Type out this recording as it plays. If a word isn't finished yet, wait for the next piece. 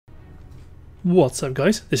What's up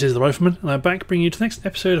guys, this is The Rifleman and I'm back bringing you to the next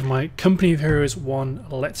episode of my Company of Heroes 1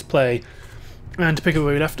 Let's Play. And to pick up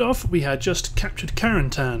where we left off, we had just captured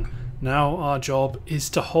Carentan. Now our job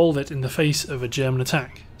is to hold it in the face of a German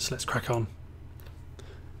attack, so let's crack on.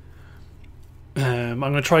 I'm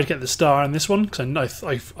going to try to get the star in this one, because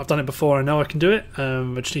I've done it before, I know I can do it. I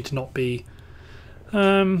just need to not be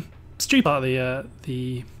stupid about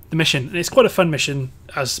the mission. And it's quite a fun mission,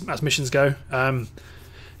 as missions go.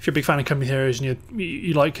 If you're a big fan of Company of Heroes and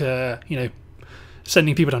you like you know,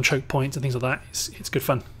 sending people down choke points and things like that, it's good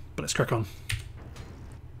fun. But let's crack on.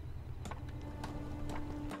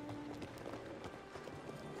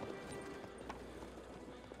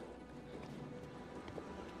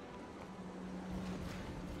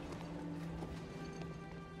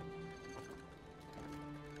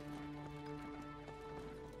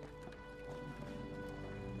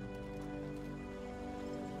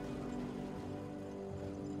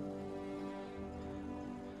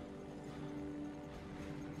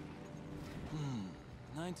 Hmm,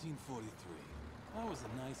 1943. That was a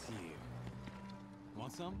nice year.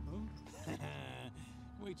 Want some?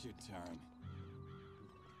 Wait your turn.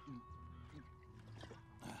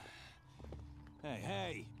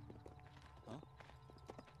 Hey! Huh?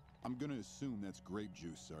 I'm gonna assume that's grape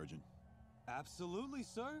juice, Sergeant. Absolutely,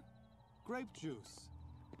 sir. Grape juice.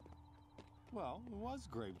 Well, it was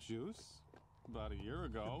grape juice about a year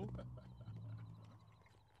ago.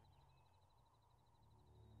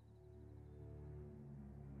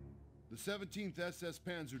 The 17th SS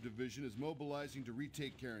Panzer Division is mobilizing to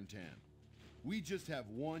retake Carentan. We just have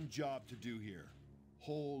one job to do here.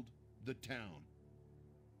 Hold the town.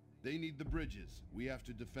 They need the bridges. We have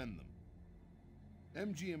to defend them.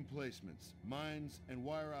 MG emplacements, mines, and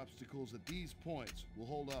wire obstacles at these points will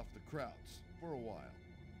hold off the Krauts for a while.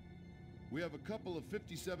 We have a couple of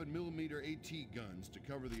 57mm AT guns to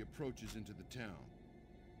cover the approaches into the town.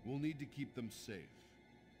 We'll need to keep them safe.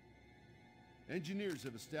 Engineers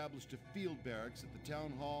have established a field barracks at the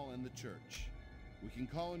town hall and the church. We can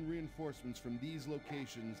call in reinforcements from these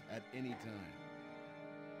locations at any time.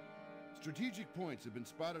 Strategic points have been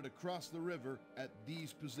spotted across the river at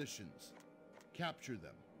these positions. Capture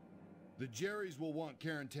them. The Jerrys will want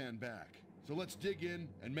Carentan back, so let's dig in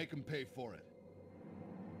and make them pay for it.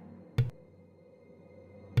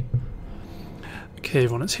 Okay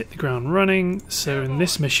everyone, let's hit the ground running. So in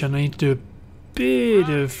this mission I need to do a bit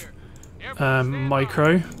of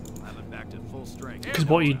micro, because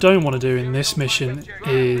what you don't want to do in this mission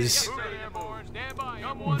is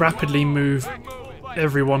rapidly move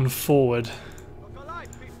everyone forward,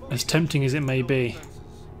 as tempting as it may be.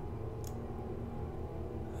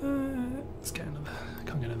 Let's get another.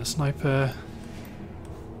 Can't get another sniper.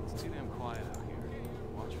 It's too damn quiet out here.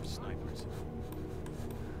 Watch for snipers.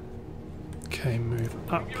 Okay, move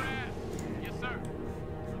up.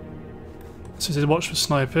 So it says watch for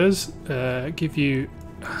snipers, give you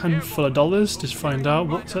a handful of dollars to find out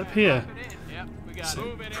what's up here.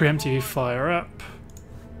 So preemptively fire up.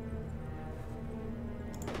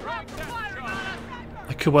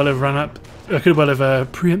 I could well have run up, I could well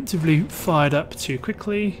have preemptively fired up too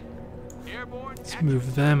quickly. Let's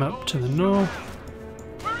move them up to the north.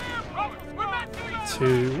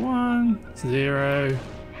 2, 1, 0.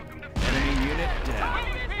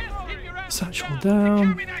 Satchel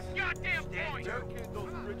down.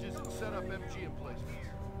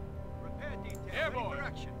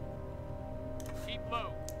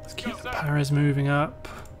 Let's keep the paras moving up.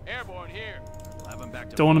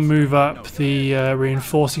 Don't want to move up the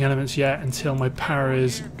reinforcing elements yet until my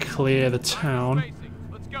paras clear the town.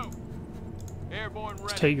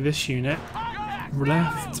 Let's take this unit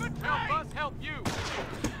left.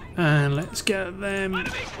 And let's get them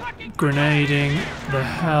grenading the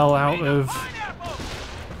hell out of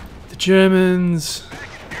the Germans.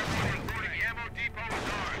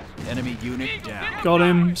 Enemy unit down. Got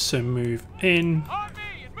him, so move in.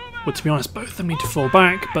 Well, to be honest, both of them need to fall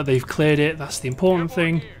back, but they've cleared it, that's the important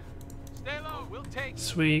thing.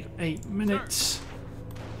 Sweet, 8 minutes.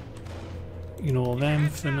 Ignore them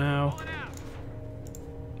for now.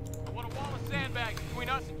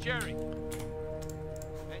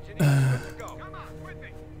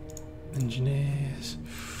 Engineers.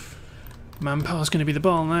 Manpower's going to be the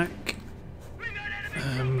bottleneck.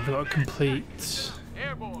 We've got to complete.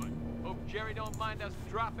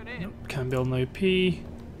 Nope, can't build an OP.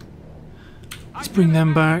 Let's bring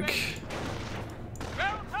them back.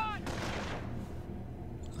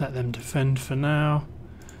 Let them defend for now.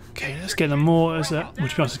 Okay, let's get the mortars up. Well,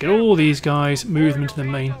 to be honest, let's get all these guys, move them into the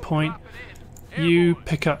main point. You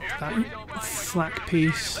pick up that flak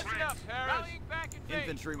piece.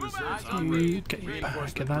 Infantry reserves en You route. get your power,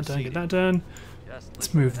 Reinforcement get that done, get proceeding. that done.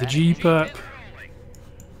 Let's move the Jeep up.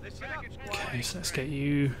 Okay, so let's get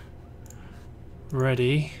you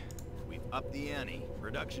ready. We've upped the ante.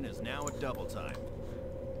 Production is now at double time.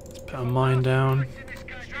 Let's put our mine down.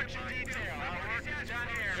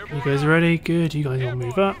 You guys ready? Good, you guys all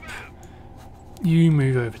move up. You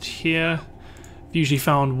move over to here. I've usually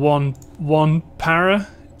found one para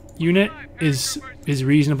unit is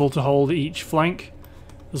reasonable to hold each flank,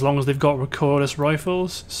 as long as they've got recordless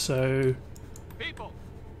rifles. So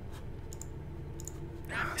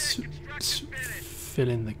let's fill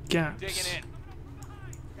in the gaps.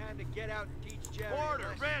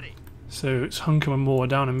 So it's hunker more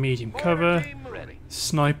down in medium cover.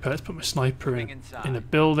 Sniper, let's put my sniper in a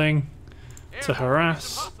building to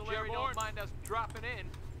harass.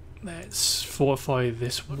 Let's fortify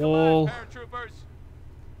this wall.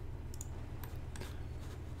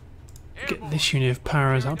 Get this unit of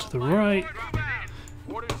paras out to the right.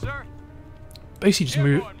 Basically just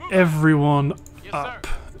move everyone up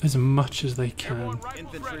as much as they can.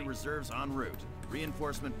 Infantry reserves en route.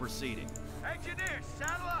 Reinforcement proceeding. Engineers,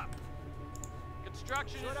 saddle up.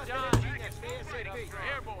 Construction is done.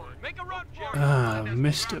 Airborne. Make a run for it. Ah,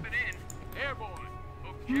 missed it. Airborne.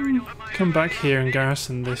 Come back here and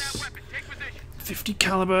garrison this 50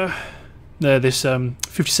 caliber. No, this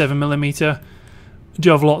 57mm. I do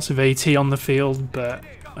have lots of AT on the field, but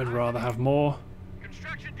I'd rather have more.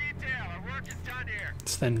 Construction detail. Our work is done here.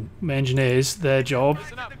 It's then my engineers, their job.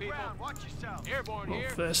 Listen up, people. Watch yourself. Airborne Well, here.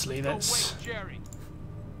 firstly, let's Jerry.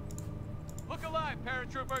 Look alive,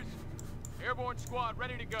 paratroopers. Airborne squad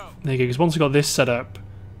ready to go. there you go. Because once I got this set up,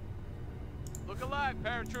 Look alive,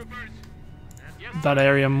 paratroopers. Yes, that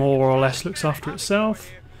area more or less looks after itself.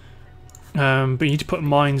 But you need to put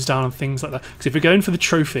mines down and things like that. Because if you're going for the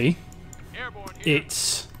trophy, airborne here.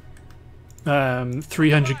 it's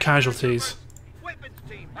 300 casualties. Weapons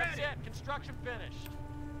team. That's it. Construction finished.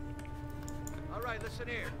 All right, listen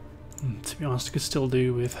here. To be honest, I could still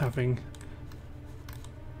do with having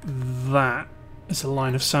that as a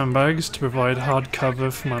line of sandbags to provide hard cover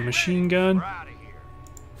for my machine gun. We're out of here.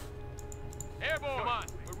 Airborne. Come on.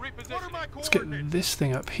 We're repositioning. Let's get this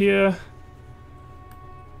thing up here,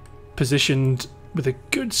 positioned with a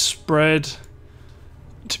good spread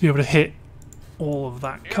to be able to hit all of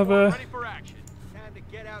that cover. Ready for action. Time to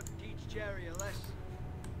get out and teach Jerry a lesson.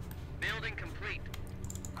 Building complete.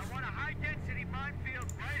 I want a high-density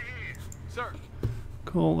minefield right here. Sir.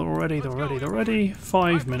 Cool, they're ready.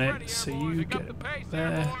 5 minutes, so you get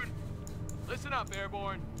there. Listen up,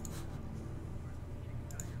 airborne.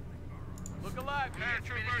 Look alive,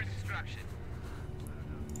 paratroopers. Instruction.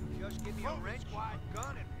 Just give me a wrench, a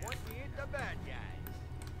gun, and point me at the bad guys.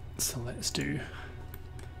 So let's do.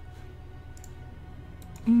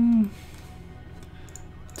 To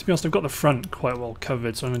be honest, I've got the front quite well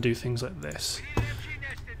covered, so I'm going to do things like this.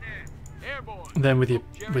 Airborne. And then with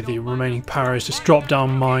the remaining paras, just drop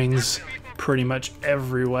down mines pretty much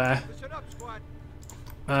everywhere. Listen up, squad.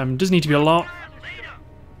 Doesn't need to be a lot.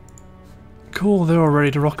 Cool, they're all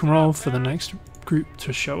ready to rock and roll for the next group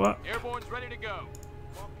to show up. Airborne's ready to go.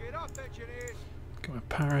 Walk it up, engineers. Get my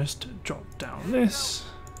paras to drop down this.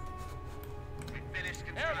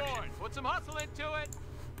 Airborne, put some hustle into it.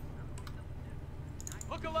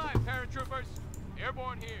 Look alive, paratroopers.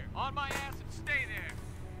 Airborne here. On my ass and stay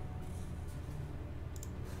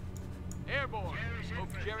there. Airborne. Hope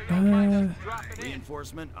Jerry don't mind us dropping in.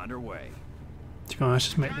 Reinforcement underway. To be honest,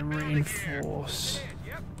 just make them reinforce.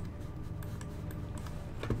 Yep.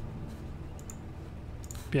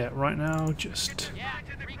 Yeah, right now, just Yeah,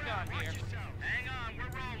 recon here. Hang on, we're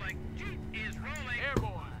rolling. Jeep is rolling.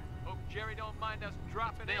 Airborne. Hope Jerry don't mind us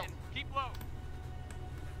dropping in. Keep low.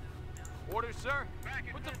 Orders, sir.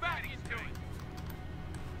 Put some back into it.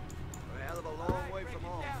 We're a hell of a long way from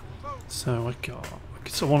home. so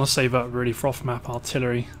I want to save up really for off-map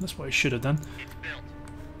artillery. That's what I should have done. It's built.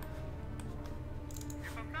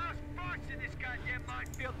 If a mouse farts in this goddamn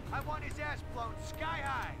minefield, I want his ass blown sky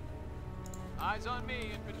high. eyes on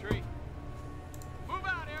me, infantry. Move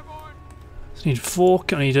out, airborne. So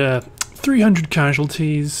I need 300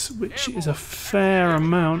 casualties, which is a fair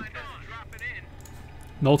amount. Dropping in.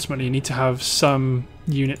 And ultimately, you need to have some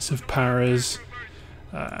units of paras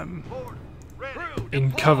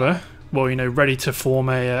in cover. Well, you know, ready to form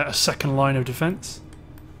a second line of defense.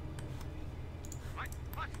 Right,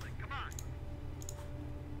 hustling, come on.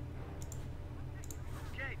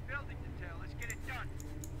 Okay, building detail, let's get it done.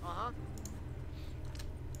 Uh-huh.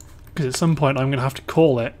 Because at some point, I'm going to have to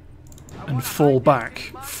call it and fall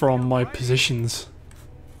back from my positions.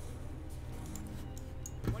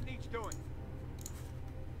 What needs doing?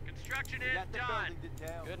 Construction Got is the done. building detail.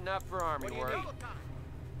 not for army What do you work. need?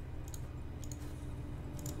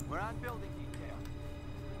 We're on building detail.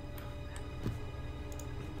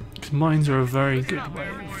 'Cause mines are a very good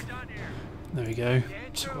way. There we go.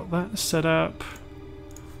 So got that set up.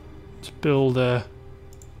 Let's build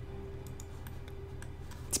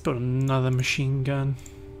another machine gun.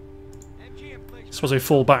 MG in place. So as I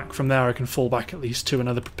fall back from there, I can fall back at least to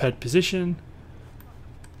another prepared position.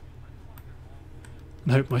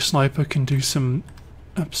 And hope my sniper can do some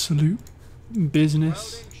absolute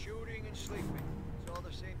business. Welding, shooting, and sleeping. It's all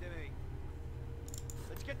the same to me.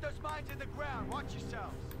 Let's get those mines in the ground. Watch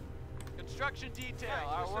yourselves. Construction detail. Hey,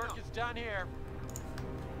 Our listen work up. is done here.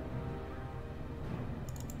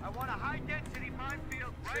 I want a high-density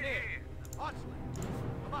minefield right here. Hustling.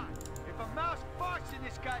 Come on. If a mouse farts in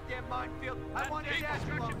this goddamn minefield, I want his ass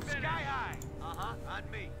blown sky high. Uh-huh. On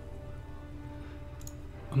me.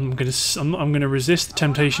 I'm gonna resist the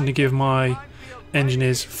temptation to give my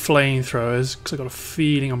engineers flamethrowers because I got a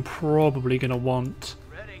feeling I'm probably gonna want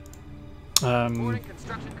Ready. Reporting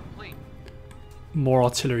construction complete. more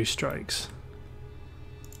artillery strikes.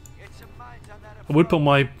 Get some mines on that. I would put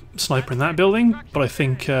my sniper in that building, but I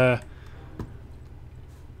think I'd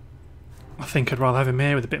rather have him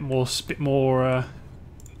here with a bit more. Get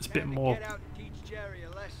out and teach Jerry a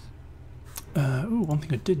lesson. Ooh, one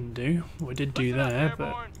thing I didn't do. Well, I did do there,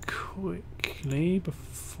 but quickly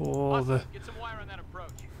before the Get some wire on that approach.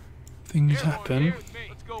 things Airborne, happen. here with me.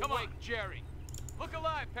 Let's go wake Jerry. Look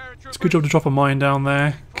alive, paratroopers. It's a good job to drop a mine down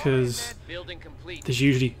there because Building complete. there's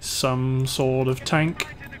usually some sort of tank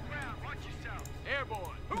Mines in the ground. Watch yourselves.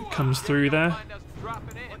 Airborne. that comes through Don't there. mind us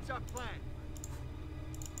dropping in. What's our plan?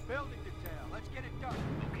 Building detail. Let's get it done.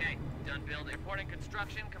 Okay, done building. Reporting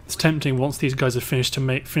construction complete. It's tempting once these guys have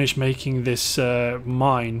finished making this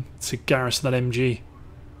mine to garrison that MG.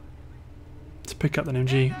 To pick up that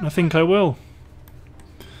MG, and I think I will.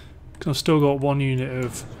 Because I've still got one unit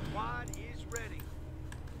of Squad is ready.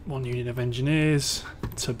 engineers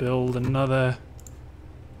to build another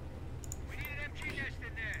We need an MG nest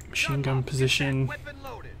in there. machine gun position. Weapon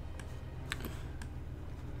loaded.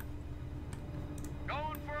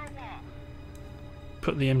 Going for a walk.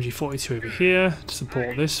 Put the MG42 over here to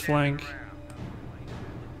support this flank.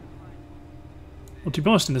 Well, to be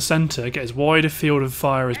honest, in the centre, get as wide a field of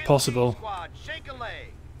fire as possible. Squad, shake a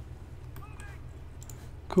leg.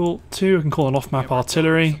 Cool. 2, I can call an off-map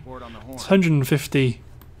artillery. Support on the horn. It's 150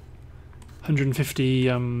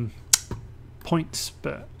 points,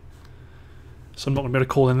 but so I'm not going to be able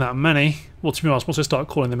to call in that many. Well, to be honest, once I start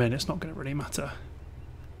calling them in, it's not going to really matter.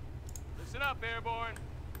 Listen up, airborne.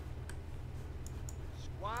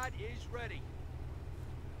 Squad is ready.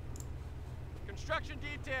 Construction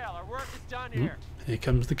detail. Our work is done here. Here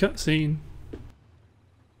comes the cutscene.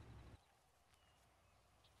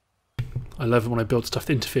 I love it when I build stuff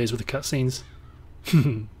that interferes with the cutscenes.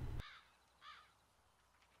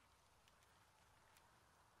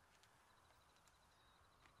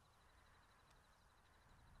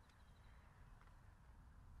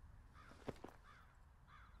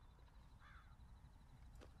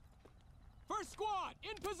 First squad,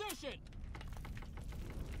 in position.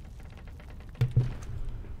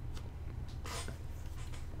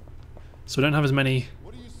 So I don't have as many.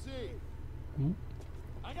 What do you see?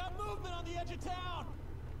 I got movement on the edge of town.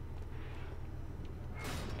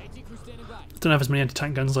 AT crew standing by. Don't have as many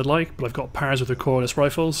anti-tank guns as I'd like, but I've got powers with recoilless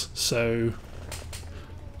rifles, so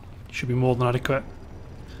should be more than adequate.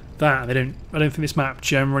 That I don't think this map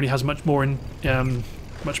generally has much more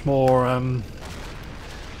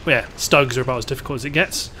well, yeah, Stugs are about as difficult as it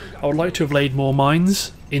gets. I would like to have laid more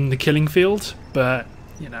mines in the killing field, but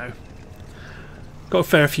you know, got a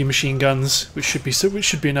fair few machine guns, which should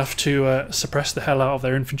be enough to suppress the hell out of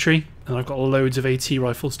their infantry, and I've got loads of AT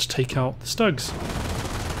rifles to take out the Stugs.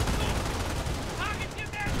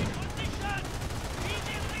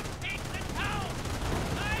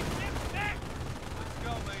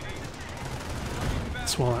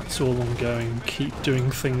 That's while that's all ongoing, keep doing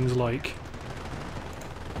things like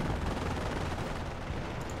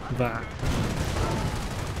that.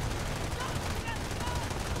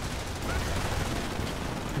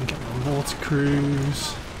 And get my mortar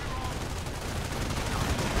crews.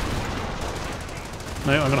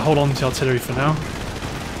 No, I'm going to hold on to the artillery for now.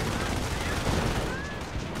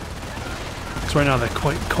 Because right now they're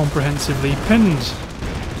quite comprehensively pinned.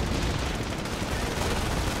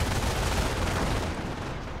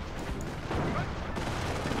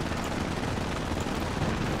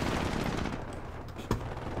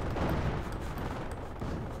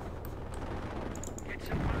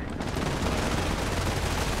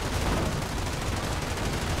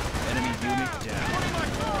 Enemy unit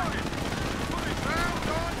down.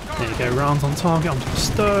 Get round on target onto the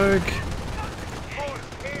Stug.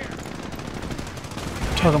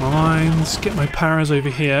 Target my mines. Get my paras over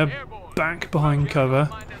here. Back behind cover.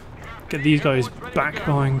 Get these guys back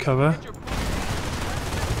behind cover.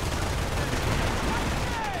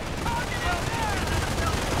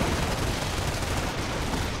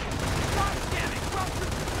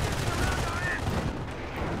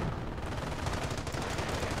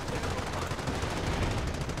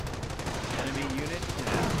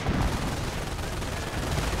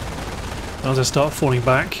 As I start falling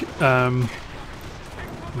back, there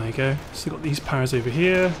you go. Still got these paras over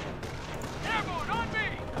here.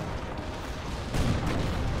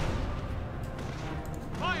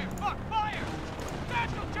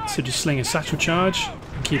 So just sling a satchel charge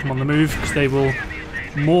and keep them on the move because they will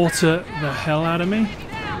mortar the hell out of me.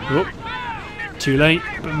 Whoop. Too late,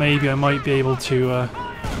 but maybe I might be able to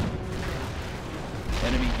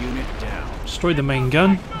Enemy unit down. destroy the main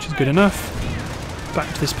gun, which is good enough.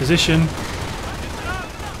 Back to this position.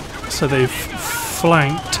 So they've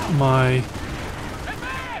flanked my...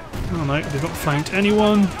 Oh no, they've not flanked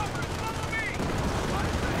anyone.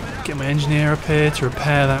 Get my engineer up here to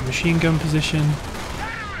repair that machine gun position.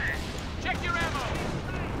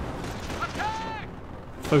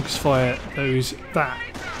 Focus fire that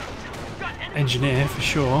engineer for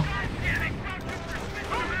sure.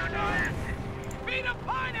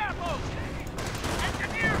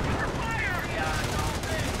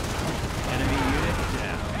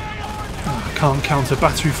 I can't counter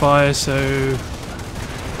battery fire, so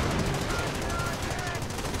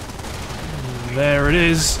there it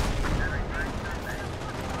is.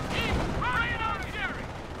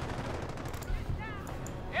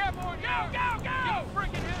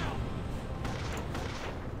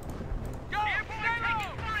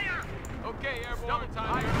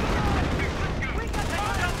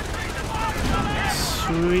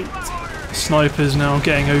 Sweet. Snipers now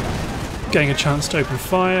getting a chance to open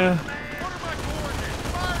fire.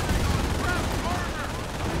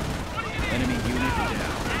 Enemy unit down.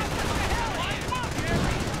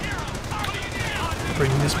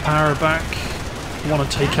 Bring this para back. I want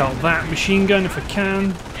to take out that machine gun if I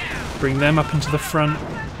can. Bring them up into the front.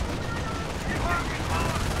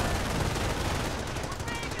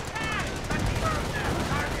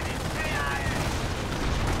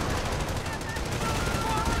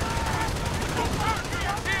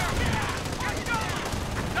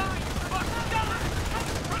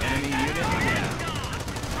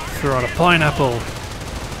 Throw out a pineapple.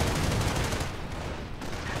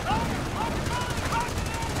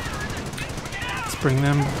 Let's bring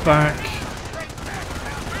them back.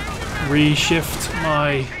 Reshift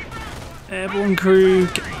my airborne crew.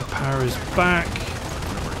 Get the paras back.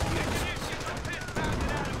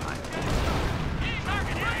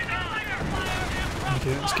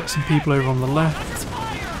 Okay, let's get some people over on the left.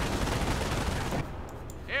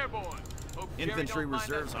 Infantry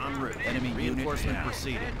reserves en route. Enemy reinforcement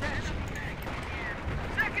proceeding.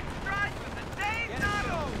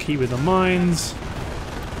 Key with the mines.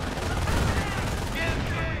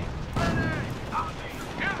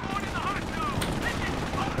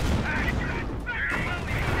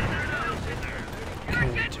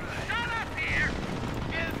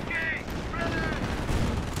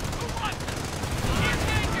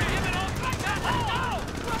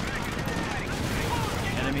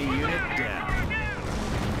 Enemy unit down.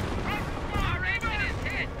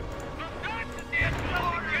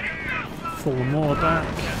 Four more back.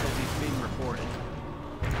 Casualties being reported.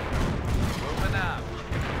 Moving out.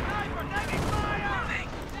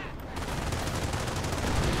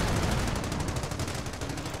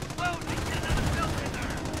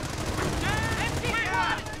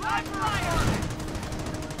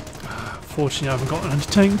 Fortunately, I haven't got an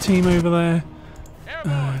anti-tank team over there.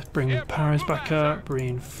 Bring the paras back up. Dispatching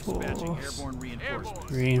Reinforce. airborne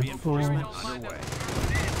reinforcements. Reinforce. Underway.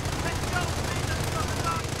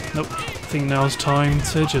 Nope. I think now's time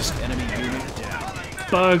to just Enemy unit down.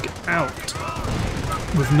 bug out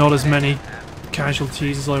with not as many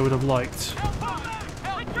casualties as I would have liked.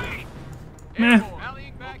 Meh.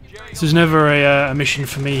 This was never a mission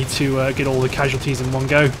for me to get all the casualties in one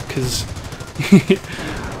go, because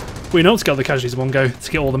we know to get all the casualties in one go,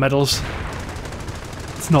 to get all the medals.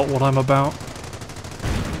 It's not what I'm about.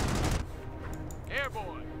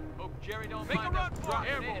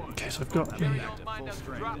 Okay, so I've got the Full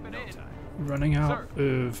strength in no time. running out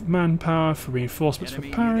of manpower for reinforcements for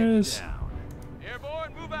Enemy paras. unit down.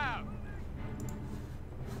 Airborne, move out.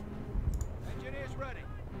 Engineers ready.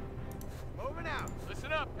 Moving out.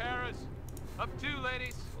 Listen up, Paras. Up two,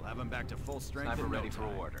 ladies. We'll have them back to full strength Sniper in no ready for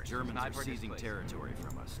time. orders. Germans Sniper are seizing displaced. territory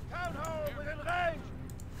from us. Town hall within range.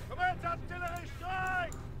 Commence artillery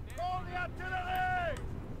strike! Call the artillery!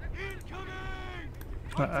 Incoming!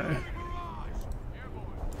 Uh-oh.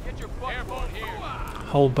 Get your butt airborne here.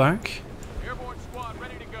 Hold back. Airborne squad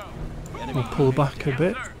ready to go. We'll pull back a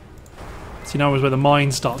bit. See, now is where the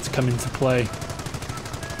mines start to come into play.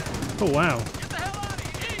 Oh wow. Get the hell out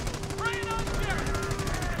of here. Bring it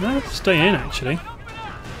on, Jerry. No, stay in actually.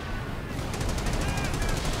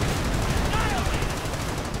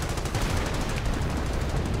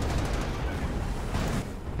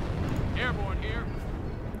 Airborne here.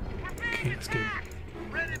 Okay, that's good.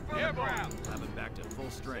 Ready for the ground! Have it back to full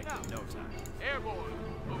strength in no time. Airborne.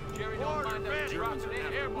 Hope Jerry don't mind us dropping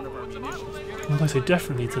in. Airborne. Put some muscles, Jerry. Well, they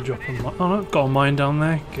definitely need to drop a mine. Oh no, got a mine down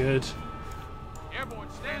there. Good. Airborne,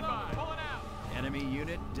 stand by. Pulling out. Enemy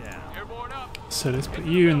unit down. Airborne up. So let's put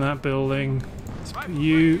you in that building. Let's put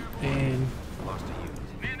you in Lost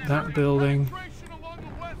a unit. that building. Penetration along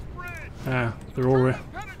the west bridge! Ah, they're all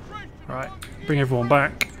Penetration! right. Bring everyone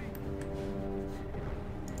back.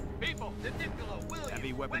 People. The Nicola, William,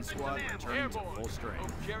 Heavy weapon squad and ammo. returning to Airborne. full strength.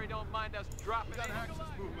 Hope Jerry don't mind us dropping in. Axis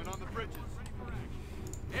movement on the bridges.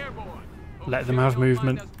 Airborne. Hope Let them Jerry have don't mind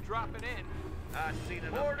movement. us dropping in. I've seen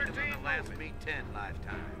enough in the last B-10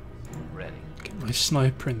 lifetime. Ready. Get my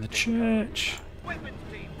sniper in the church. Weapons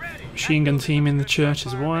team, ready! Machine gun team in the church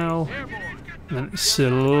as well. Airborne. And then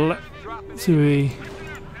select Dropping to in. be.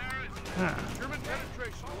 Ah, German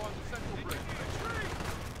penetration along the central bridge.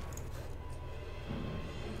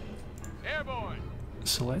 Airborne.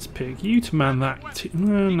 so let's pick you to man that.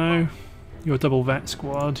 No, no. You're a double vet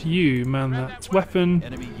squad. You man that weapon.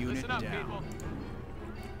 Enemy unit Listen up, down. people.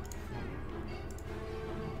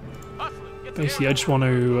 Hustling. Get the Basically, I just airborne.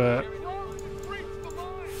 want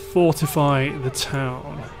to fortify the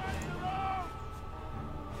town.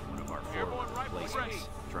 One of our Airborne forward rifle replacements ready.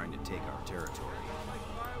 trying to take our territory.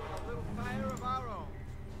 A little fire of our own.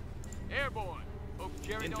 Airborne. Hope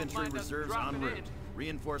Jerry don't Infantry mind us reserves dropping en route. in.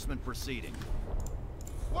 Reinforcement proceeding.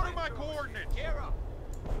 What are my coordinates? Gear up.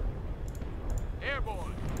 Airborne.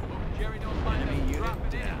 Hope Jerry don't mind Enemy us unit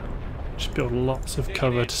dropping in. down. Just build lots of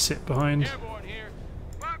cover to sit behind. Airborne here.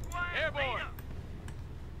 Airborne.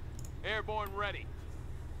 Airborne ready.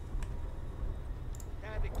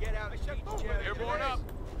 Time to get out and teach Jerry. Airborne up.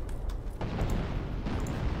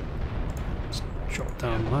 Drop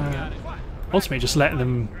down there. Got it. Ultimately, just let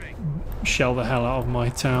them shell the hell out of my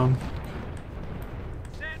town.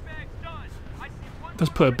 Sandbags done. I see one. Does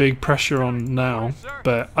put a big pressure on now,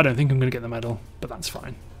 but I don't think I'm going to get the medal. But that's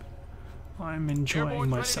fine. I'm enjoying Airborne's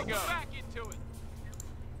myself. ready to go. Back into it.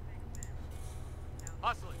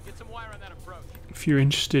 Hustling. Get some wire on that approach. If you're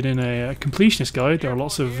interested in a completionist guide, there are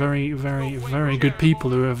lots of very, very, very good people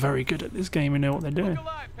who are very good at this game and know what they're doing. Look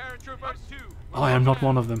alive, paratroopers. 2. I am not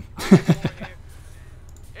one of them.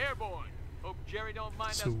 Airborne. Hope Jerry don't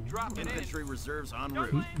mind So- us dropping in. Infantry reserves en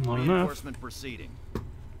route. Not enough. Reinforcement proceeding.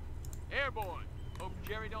 Airborne. Hope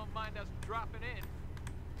Jerry don't mind us dropping in.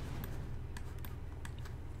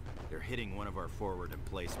 They're hitting one of our forward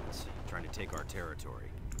emplacements, trying to take our territory.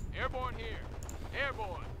 Airborne here.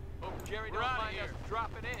 Airborne. Hope Jerry don't mind us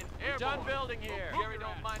dropping in. Airborne. done building here. Hope Jerry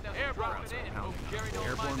don't mind us dropping in. Hope Jerry don't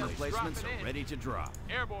Airborne mind us replacements dropping are in. ready to drop.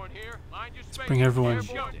 Airborne here. Mind your space. Bring everyone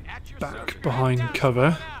Airborne at your back service. behind Down, cover.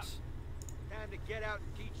 out. Time to get out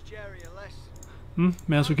and teach Jerry a lesson.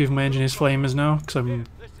 May as well give my engineers flamers now, because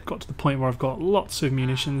I've got to the point where I've got lots of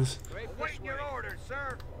munitions. Awaiting your orders,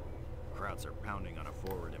 sir. Crowds are pounding on a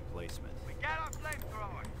forward emplacement. We got our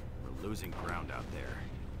flamethrowers. We're losing ground out there.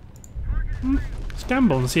 Let's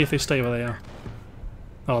gamble and see if they stay where they are.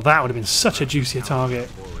 Oh, that would have been such a juicier target.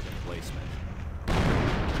 Forward emplacement.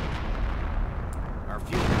 Our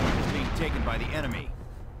fuel point is being taken by the enemy.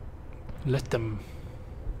 Let them.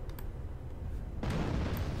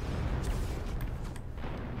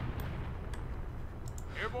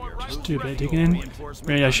 Airborne Just rifle do a bit of ready. digging in. Reinforcement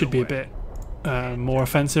Really, I should be a underway. bit more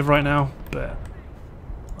offensive right now, but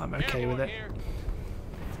I'm okay with Airborne it. here.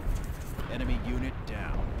 Enemy unit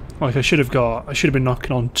down. Like I should have been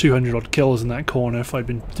knocking on 200 odd kills in that corner if I'd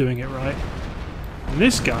been doing it right. And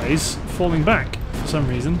this guy's falling back for some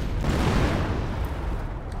reason.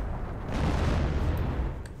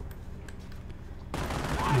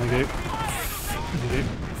 There we go. There we go.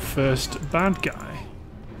 First bad guy.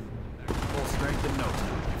 Full strength in no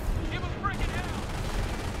time. Give 'em friggin' hell.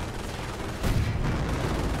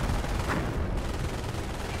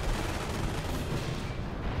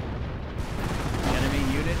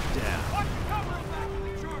 Enemy unit down. Watch the cover back in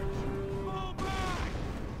the church. Fall back.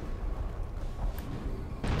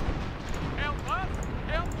 Help what?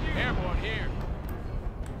 Help you. Airborne here.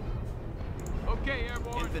 Okay,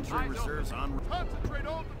 airborne. Infantry Eyes reserves open. en route. Concentrate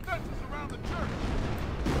all defenses around the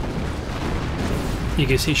church. You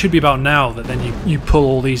can see it should be about now that then you pull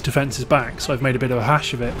all these defences back, so I've made a bit of a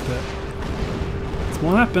hash of it, but that's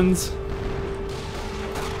what happens.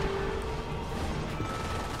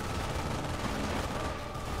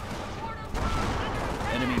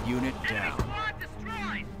 Enemy unit down.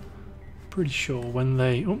 Pretty sure when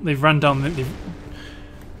they... Oh, they've ran down the...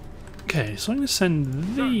 Okay, so I'm going to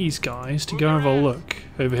send these guys to go and have a look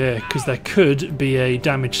over here, because there could be a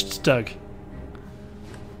damaged stug.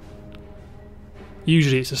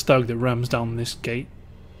 Usually it's a stug that rams down this gate.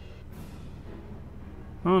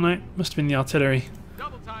 Oh no, must have been the artillery.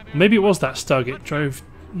 Maybe it was that stug it drove...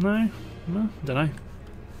 No? No? Don't know.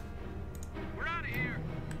 We're out of here.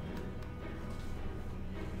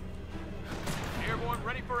 Airborne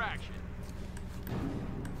ready for action.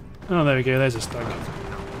 Oh, there we go, there's a stug.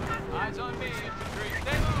 Eyes on me, infantry.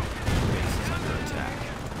 Stay low. Base is under attack.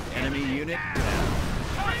 Enemy unit down.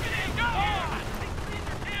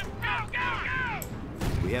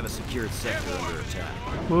 We have a secured sector under attack.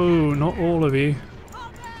 Whoa, not all of you.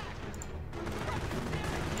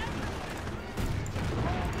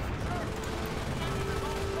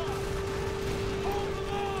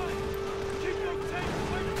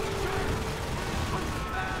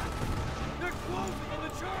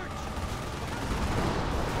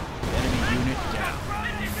 Enemy unit down.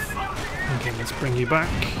 Okay, let's bring you back.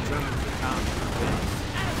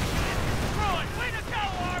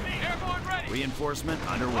 Reinforcement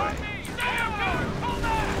underway.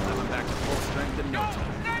 Coming back to full strength in no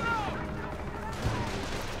time.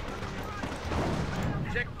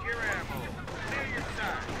 Check your ammo. Clear your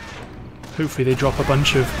side. Hopefully they drop a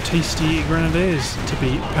bunch of tasty grenadiers to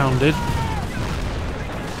be pounded.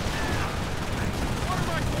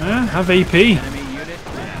 Have AP. Enemy unit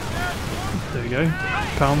down. There we go.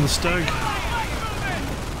 Pound the stug.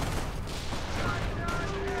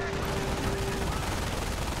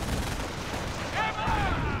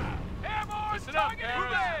 Listen up,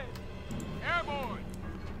 guys. Airborne.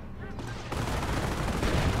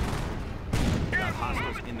 Got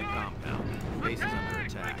hostiles in the compound. Base is under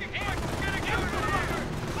attack.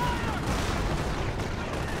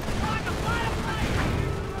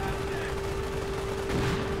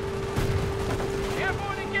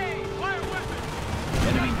 Airborne engaged. Fire weapons.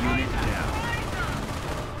 Enemy unit down.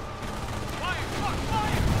 Fire, fuck,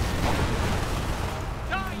 fire.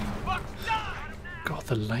 Die, you fucks, die. God,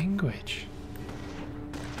 the language.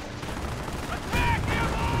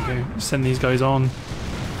 There we go. Send these guys on.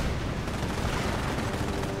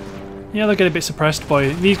 Yeah, they'll get a bit suppressed by...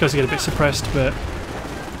 These guys will get a bit suppressed, but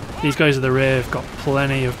these guys at the rear have got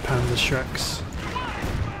plenty of Panzer Shreks.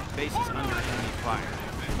 Base is under enemy fire.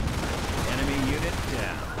 Enemy unit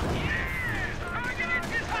down.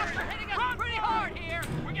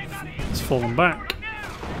 It's fallen back.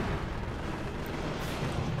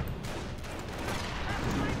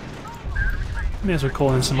 May as well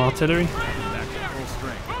call in some artillery. Back to full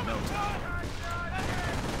strength in no time.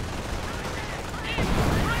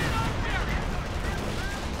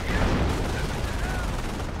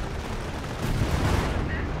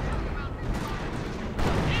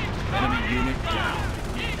 Enemy unit down.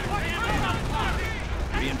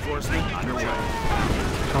 Reinforcement underway.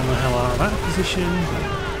 Calm the hell out of that position.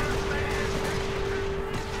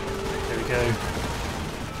 There we go.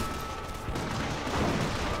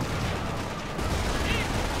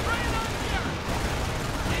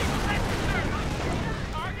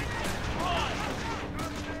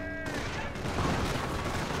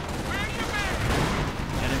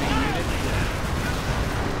 Enemy unit down.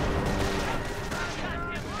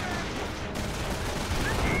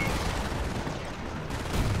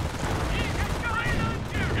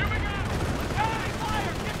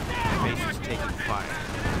 Base is taking fire.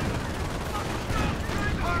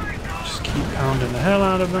 Just keep pounding the hell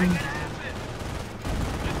out of them.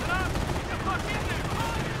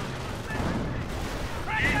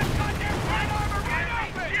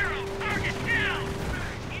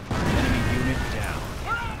 Enemy unit down.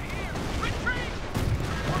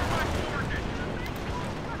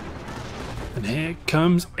 And here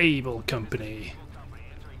comes Able Company.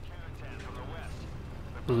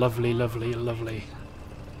 Lovely, lovely, lovely.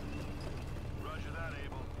 Roger that,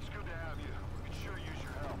 Abel. It's good to have you. We could sure use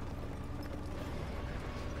your help.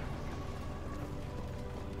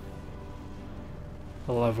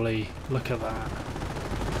 Lovely. Look at that.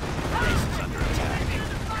 Base is under attack.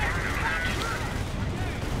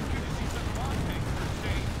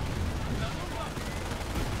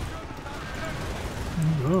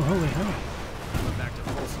 Oh, holy hell. Coming back to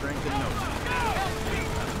full strength in no time.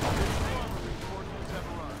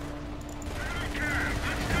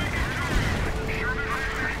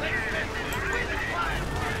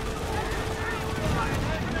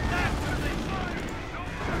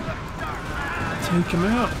 Take him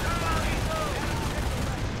out.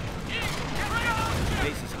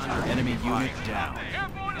 Base is under enemy unit down.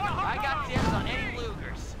 I got dibs on any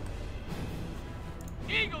Lugers.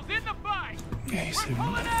 Eagles in the fight. Okay, so,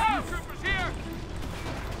 Pulling out. Troopers here.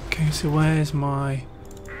 okay, so where's my...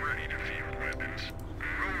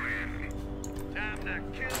 Time to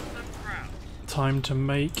kill some crowds. Time to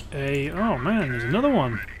make a... Oh man, there's another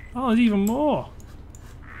one. Oh, there's even more.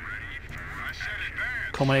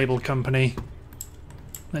 Common Able Company.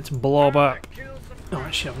 Let's blob up. Oh,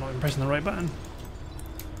 actually, I'm not even pressing the right button.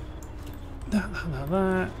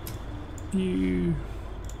 That. You're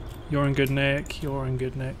in good nick. You're in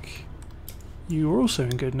good nick. You're also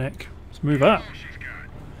in good nick. Let's move up.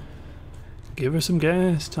 Give her some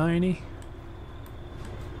gas, Tiny.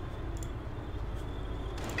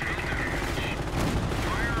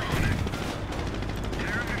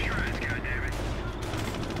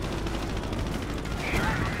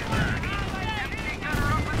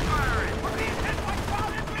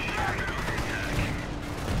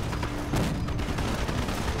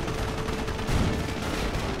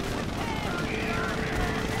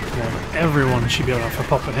 Everyone should be able to have a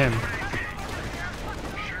pop at him.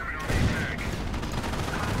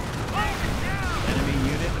 Enemy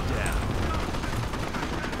unit down.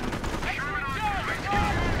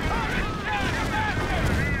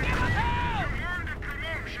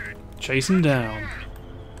 Chase him down.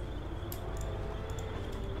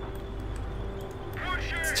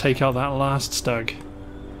 Let's take out that last stug.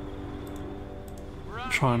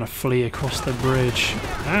 Trying to flee across the bridge.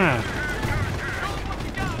 Ah!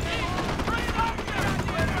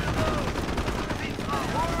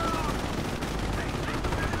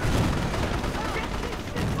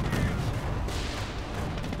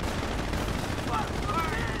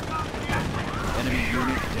 Enemy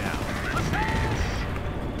unit down.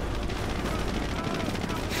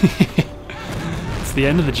 It's the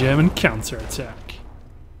end of the German counterattack.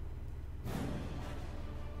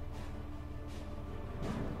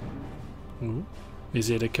 Ooh, is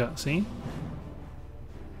it a cutscene?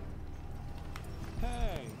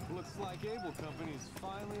 Hey, looks like Able Company's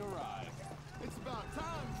finally arrived. It's about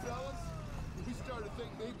time, fellas. We started to think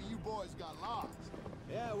maybe you boys got lost.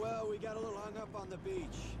 Yeah, well, we got a little hung up on the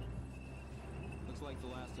beach. Looks like the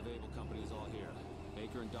last of Able Company is all here.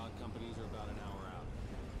 Baker and Dog companies are about an hour out.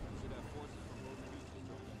 We should have forces from both regions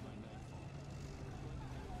join us by nightfall.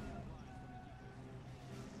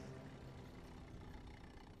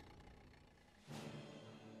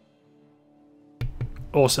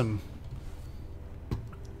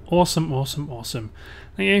 Awesome. Awesome.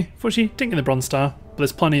 Thank you. Fortunately, didn't get the Bronze Star, but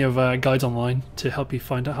there's plenty of guides online to help you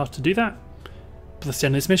find out how to do that. But that's the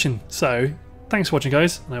end of this mission. So, thanks for watching,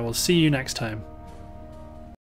 guys, and I will see you next time.